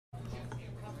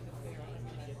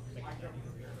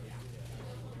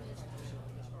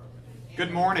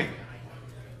Good morning.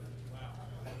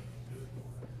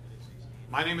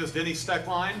 My name is Denny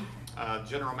Steckline,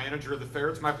 General Manager of the Fair.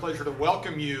 It's my pleasure to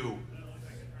welcome you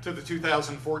to the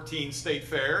 2014 State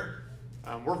Fair.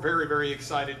 We're very, very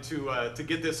excited to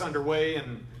get this underway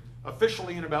and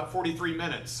officially in about 43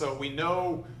 minutes. So we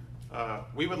know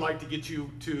we would like to get you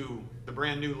to the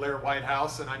brand new Lair White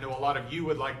House, and I know a lot of you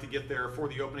would like to get there for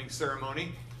the opening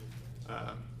ceremony.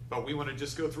 But we want to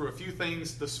just go through a few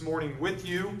things this morning with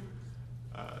you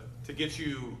to get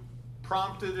you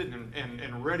prompted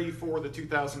and ready for the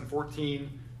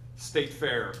 2014 State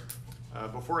Fair.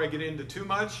 Before I get into too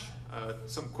much,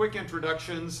 some quick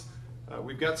introductions.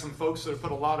 We've got some folks that have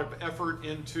put a lot of effort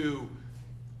into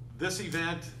this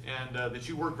event and that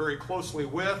you work very closely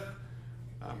with.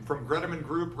 From Greteman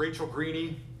Group, Rachel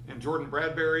Greeny and Jordan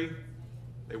Bradbury.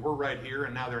 They were right here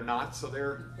and now they're not, so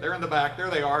they're in the back. There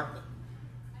they are.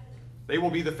 They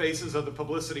will be the faces of the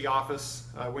publicity office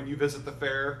when you visit the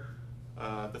fair.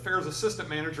 The fair's assistant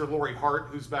manager, Lori Hart,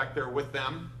 who's back there with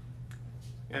them.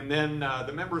 And then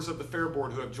the members of the Fair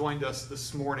Board who have joined us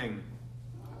this morning.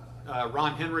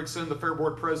 Ron Henriksen, the Fair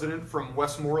Board President from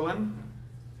Westmoreland.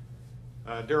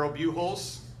 Daryl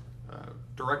Buchholz,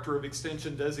 Director of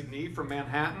Extension Designee from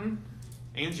Manhattan.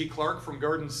 Angie Clark from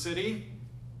Garden City.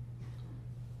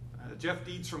 Jeff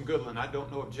Deeds from Goodland. I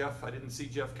don't know if Jeff, I didn't see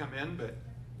Jeff come in, but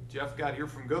Jeff got here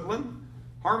from Goodland.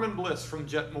 Harmon Bliss from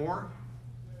Jetmore.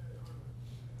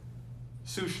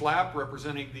 Sue Schlapp,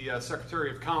 representing the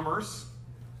Secretary of Commerce.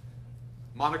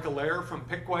 Monica Lair from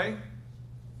Piquet.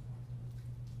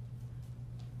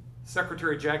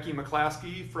 Secretary Jackie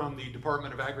McClaskey from the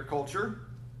Department of Agriculture.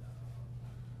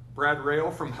 Brad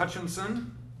Rail from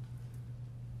Hutchinson.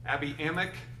 Abby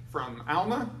Amick from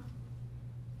Alma.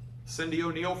 Cindy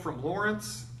O'Neill from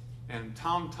Lawrence. And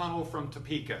Tom Tunnell from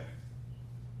Topeka.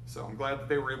 So I'm glad that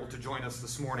they were able to join us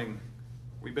this morning.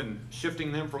 We've been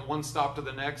shifting them from one stop to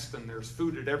the next, and there's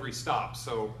food at every stop,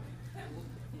 so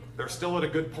they're still at a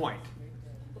good point.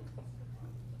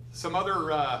 Some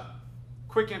other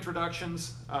quick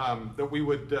introductions that we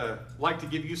would like to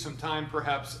give you some time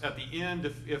perhaps at the end,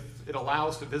 if it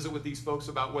allows, to visit with these folks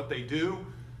about what they do.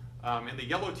 In the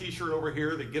yellow t-shirt over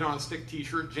here, the Get on a Stick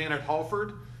t-shirt, Janet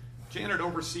Halford. Janet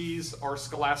oversees our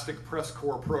Scholastic Press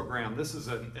Corps program. This is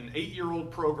an 8-year-old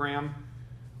program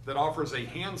that offers a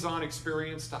hands-on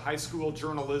experience to high school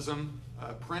journalism,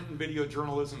 print and video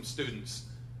journalism students.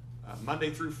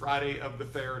 Monday through Friday of the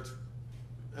fair. It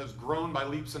has grown by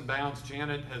leaps and bounds.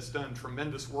 Janet has done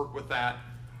tremendous work with that,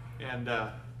 and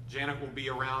Janet will be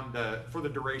around for the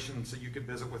duration so you can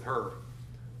visit with her.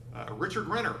 Richard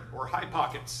Renner, or High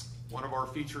Pockets, one of our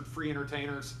featured free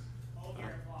entertainers.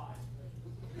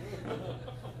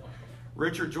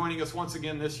 Richard joining us once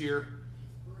again this year.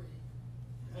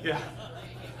 Yeah.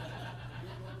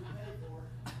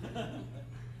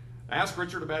 Ask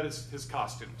Richard about his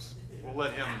costumes. We'll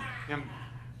let him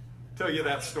tell you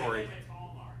that story.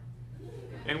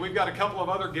 And we've got a couple of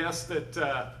other guests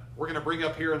that we're going to bring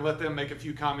up here and let them make a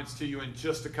few comments to you in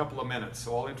just a couple of minutes.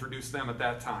 So I'll introduce them at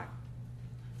that time.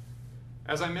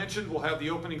 As I mentioned, we'll have the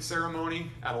opening ceremony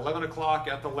at 11 o'clock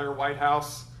at the Lair White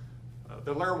House.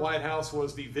 The Lair White House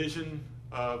was the vision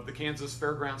of the Kansas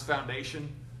Fairgrounds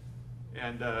Foundation.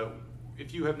 And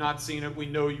if you have not seen it, we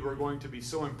know you are going to be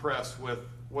so impressed with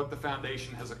what the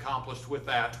foundation has accomplished with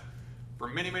that. For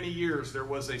many, many years, there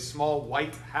was a small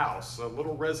white house, a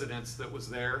little residence that was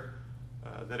there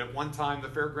that at one time the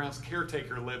fairgrounds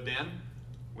caretaker lived in.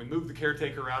 We moved the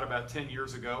caretaker out about 10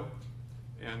 years ago.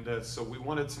 And so we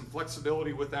wanted some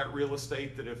flexibility with that real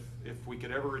estate, that if we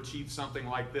could ever achieve something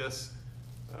like this,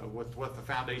 with what the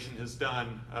foundation has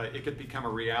done, it could become a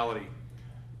reality.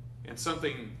 And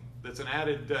something that's an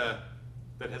added,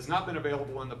 that has not been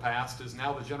available in the past, is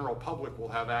now the general public will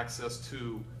have access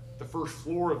to the first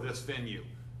floor of this venue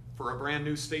for a brand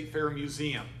new State Fair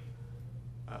museum.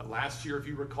 Last year, if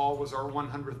you recall, was our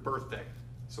 100th birthday.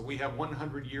 So we have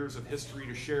 100 years of history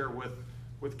to share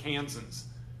with Kansans.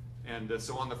 And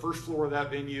so on the first floor of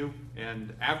that venue,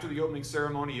 and after the opening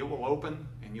ceremony, it will open,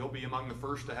 and you'll be among the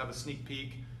first to have a sneak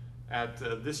peek at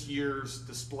this year's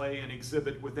display and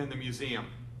exhibit within the museum.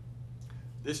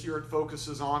 This year it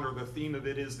focuses on, or the theme of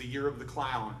it is, the Year of the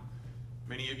Clown.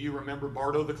 Many of you remember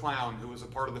Bardo the Clown, who was a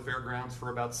part of the fairgrounds for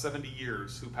about 70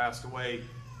 years, who passed away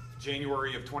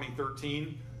January of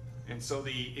 2013. And so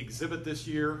the exhibit this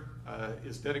year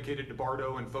is dedicated to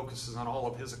Bardo and focuses on all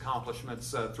of his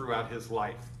accomplishments throughout his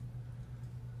life.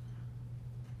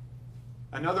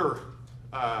 Another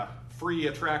free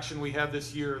attraction we have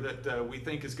this year that we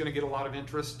think is going to get a lot of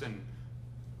interest, and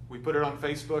we put it on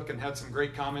Facebook and had some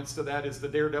great comments to that, is the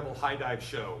Daredevil High Dive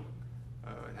Show.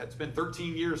 It's been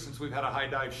 13 years since we've had a high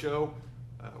dive show.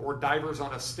 or divers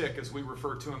on a stick, as we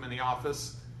refer to them in the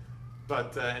office.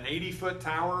 But an 80-foot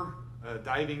tower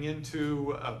diving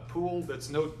into a pool that's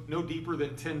no deeper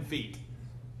than 10 feet.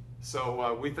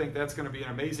 So we think that's going to be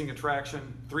an amazing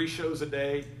attraction. 3 shows a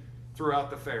day throughout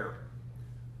the fair.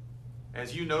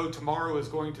 As you know, tomorrow is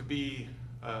going to be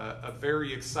a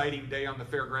very exciting day on the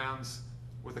fairgrounds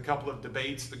with a couple of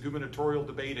debates, the gubernatorial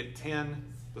debate at 10,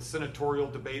 the senatorial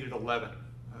debate at 11.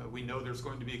 We know there's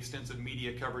going to be extensive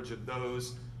media coverage of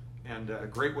those, and a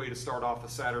great way to start off a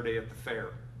Saturday at the fair.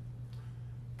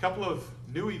 A couple of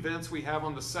new events we have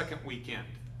on the second weekend.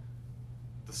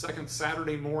 The second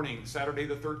Saturday morning, Saturday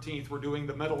the 13th, we're doing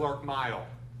the Meadowlark Mile.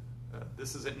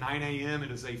 This is at 9 a.m.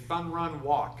 It is a fun run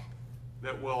walk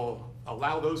that will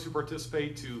allow those who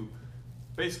participate to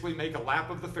basically make a lap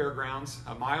of the fairgrounds,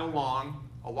 a mile long.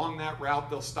 Along that route,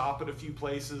 they'll stop at a few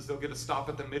places. They'll get a stop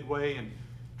at the midway and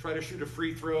try to shoot a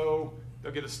free throw.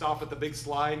 They'll get a stop at the big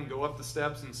slide and go up the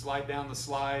steps and slide down the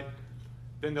slide.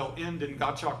 Then they'll end in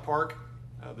Gottschalk Park,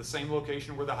 the same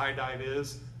location where the high dive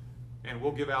is, and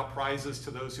we'll give out prizes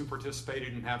to those who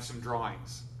participated and have some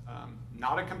drawings.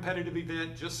 Not a competitive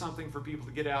event, just something for people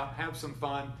to get out, have some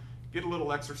fun, get a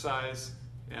little exercise,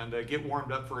 and get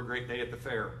warmed up for a great day at the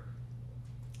fair.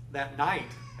 That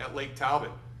night at Lake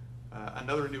Talbot,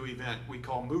 another new event we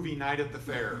call Movie Night at the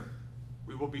Fair.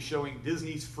 We will be showing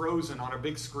Disney's Frozen on a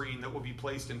big screen that will be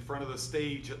placed in front of the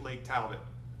stage at Lake Talbot.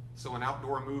 So an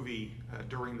outdoor movie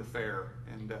during the fair,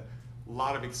 and a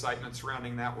lot of excitement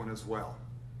surrounding that one as well.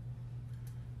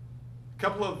 A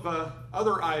couple of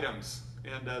other items,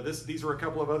 and these are a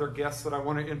couple of other guests that I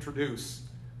want to introduce.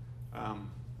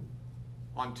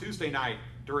 On Tuesday night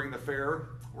during the fair,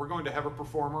 we're going to have a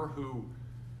performer who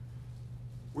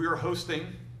we are hosting,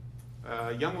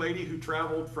 a young lady who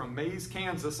traveled from Mays,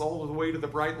 Kansas, all the way to the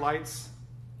bright lights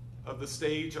of the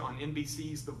stage on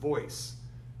NBC's The Voice.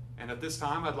 And at this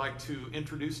time, I'd like to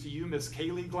introduce to you Miss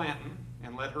Kaylee Glanton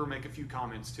and let her make a few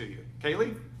comments to you.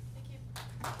 Kaylee? Thank you.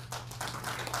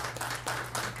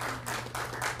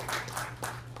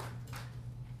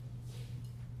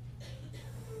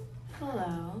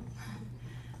 Hello.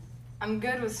 I'm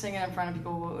good with singing in front of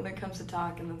people, but when it comes to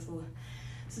talking,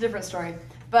 it's a different story.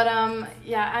 But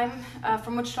yeah, I'm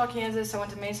from Wichita, Kansas. I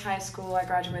went to Mays High School. I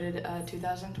graduated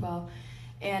 2012.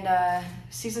 And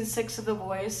season 6 of The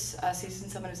Voice, season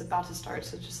 7 is about to start,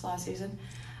 so just last season.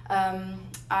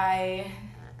 I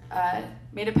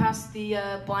made it past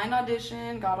the blind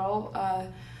audition, got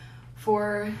all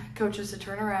 4 coaches to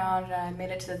turn around, and I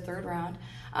made it to the 3rd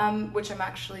round, which I'm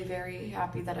actually very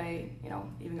happy that I,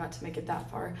 even got to make it that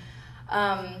far.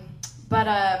 But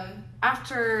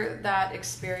after that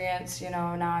experience,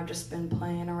 now I've just been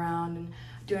playing around and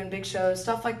doing big shows,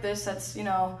 stuff like this. That's,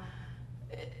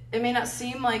 it may not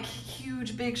seem like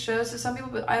huge, big shows to some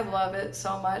people, but I love it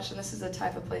so much, and this is the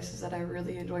type of places that I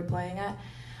really enjoy playing at.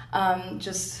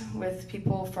 Just with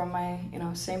people from my,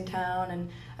 same town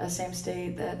and same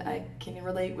state that I can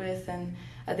relate with, and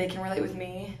they can relate with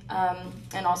me,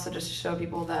 and also just to show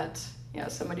people that,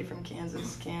 somebody from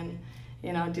Kansas can,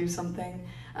 do something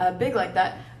big like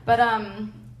that. But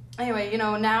anyway,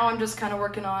 now I'm just kind of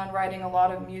working on writing a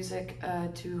lot of music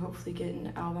to hopefully get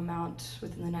an album out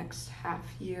within the next half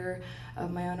year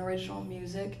of my own original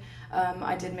music.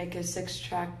 I did make a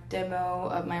 6-track demo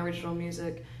of my original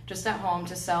music just at home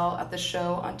to sell at the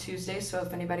show on Tuesday, so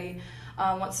if anybody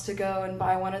wants to go and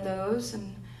buy one of those.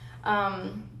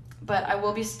 But I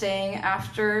will be staying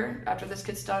after this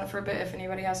gets done for a bit. If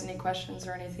anybody has any questions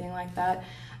or anything like that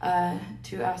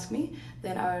to ask me,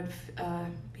 then I would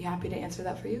be happy to answer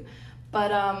that for you. But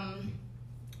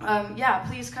yeah,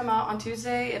 please come out on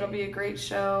Tuesday. It'll be a great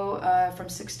show from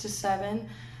 6 to 7.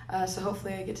 So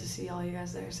hopefully I get to see all you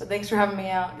guys there. So thanks for having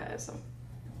me out, guys.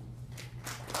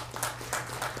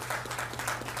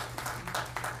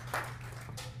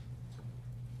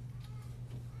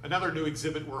 Another new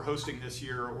exhibit we're hosting this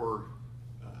year, or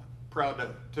proud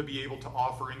to be able to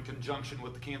offer in conjunction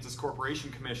with the Kansas Corporation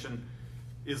Commission,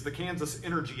 is the Kansas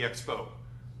Energy Expo,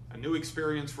 a new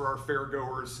experience for our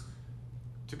fairgoers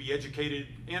to be educated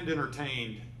and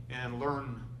entertained and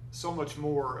learn so much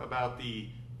more about the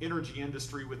energy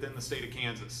industry within the state of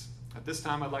Kansas. At this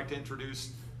time, I'd like to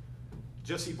introduce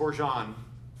Jesse Bourgeon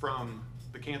from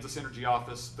the Kansas Energy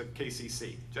Office, the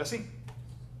KCC. Jesse?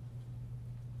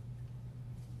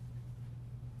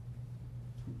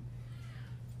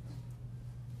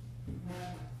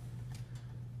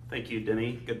 Thank you,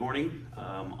 Denny. Good morning.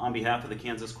 On behalf of the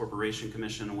Kansas Corporation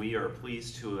Commission, we are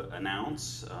pleased to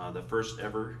announce the first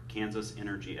ever Kansas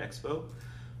Energy Expo.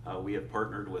 We have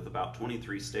partnered with about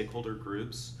 23 stakeholder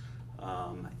groups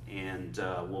and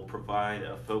will provide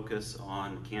a focus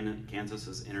on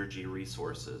Kansas's energy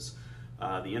resources.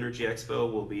 The Energy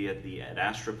Expo will be at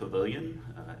Astra Pavilion.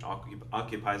 It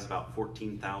occupies about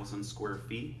 14,000 square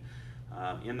feet.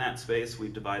 In that space,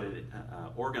 we've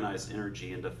organized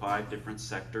energy into 5 different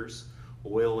sectors: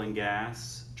 oil and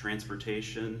gas,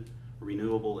 transportation,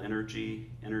 renewable energy,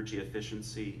 energy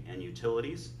efficiency, and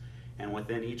utilities. And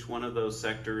within each one of those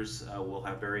sectors, we'll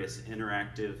have various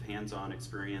interactive, hands-on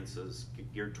experiences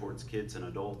geared towards kids and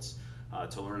adults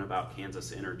to learn about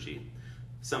Kansas energy.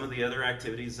 Some of the other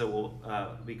activities that will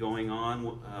be going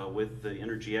on with the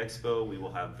Energy Expo, we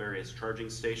will have various charging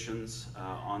stations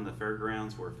on the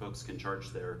fairgrounds where folks can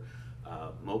charge their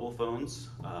mobile phones.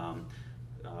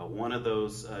 One of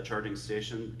those charging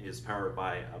stations is powered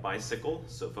by a bicycle,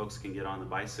 so folks can get on the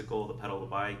bicycle, pedal the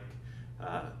bike.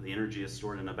 The energy is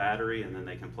stored in a battery, and then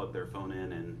they can plug their phone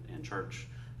in and charge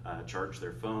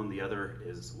their phone. The other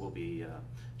will be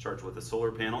charged with a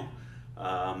solar panel.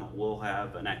 We'll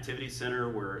have an activity center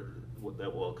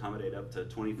that will accommodate up to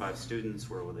 25 students,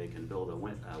 where they can build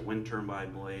a wind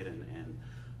turbine blade and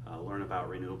learn about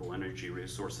renewable energy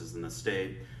resources in the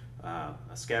state. A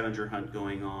scavenger hunt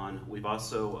going on. We've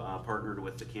also partnered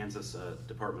with the Kansas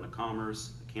Department of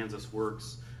Commerce, Kansas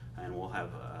Works, and we'll have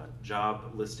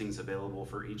job listings available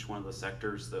for each one of the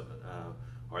sectors that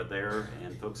are there,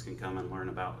 and folks can come and learn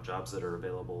about jobs that are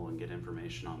available and get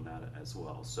information on that as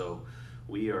well. So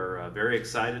we are very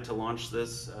excited to launch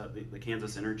this, the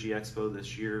Kansas Energy Expo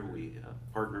this year. We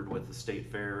partnered with the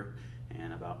State Fair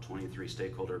and about 23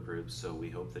 stakeholder groups, so we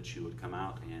hope that you would come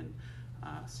out and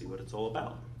see what it's all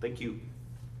about. Thank you.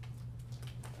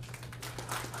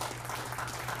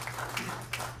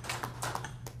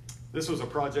 This was a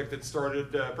project that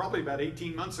started probably about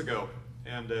 18 months ago,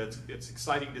 and it's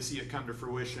exciting to see it come to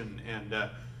fruition. And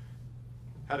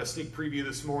had a sneak preview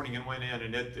this morning and went in,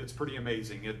 and it's pretty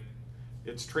amazing.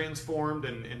 It's transformed,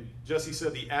 and Jesse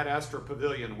said the Ad Astra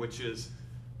Pavilion, which is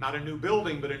not a new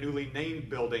building, but a newly named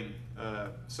building.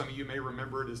 Some of you may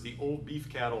remember it as the Old Beef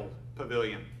Cattle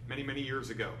Pavilion many, many years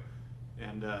ago,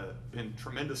 and been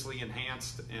tremendously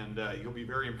enhanced, and you'll be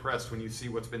very impressed when you see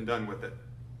what's been done with it.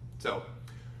 So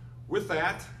with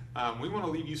that, we want to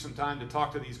leave you some time to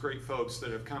talk to these great folks that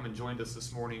have come and joined us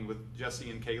this morning, with Jesse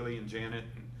and Kaylee and Janet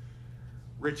and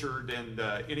Richard and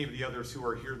any of the others who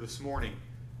are here this morning.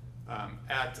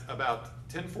 At about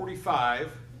 10:45,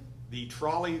 the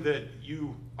trolley that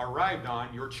you arrived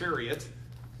on, your chariot,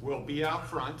 will be out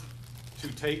front to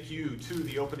take you to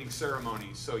the opening ceremony.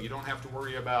 So you don't have to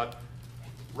worry about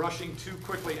rushing too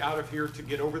quickly out of here to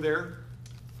get over there.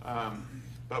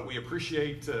 But we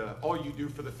appreciate all you do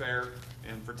for the fair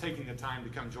and for taking the time to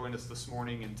come join us this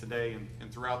morning and today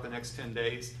and throughout the next 10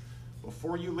 days.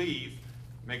 Before you leave,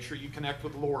 make sure you connect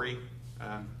with Lori.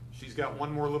 She's got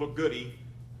one more little goodie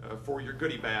for your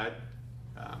goodie bag.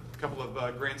 A couple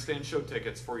of grandstand show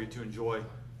tickets for you to enjoy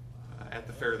at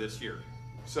the fair this year.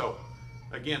 So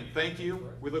again, thank you.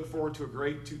 We look forward to a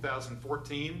great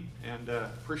 2014 and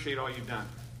appreciate all you've done.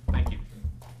 Thank you.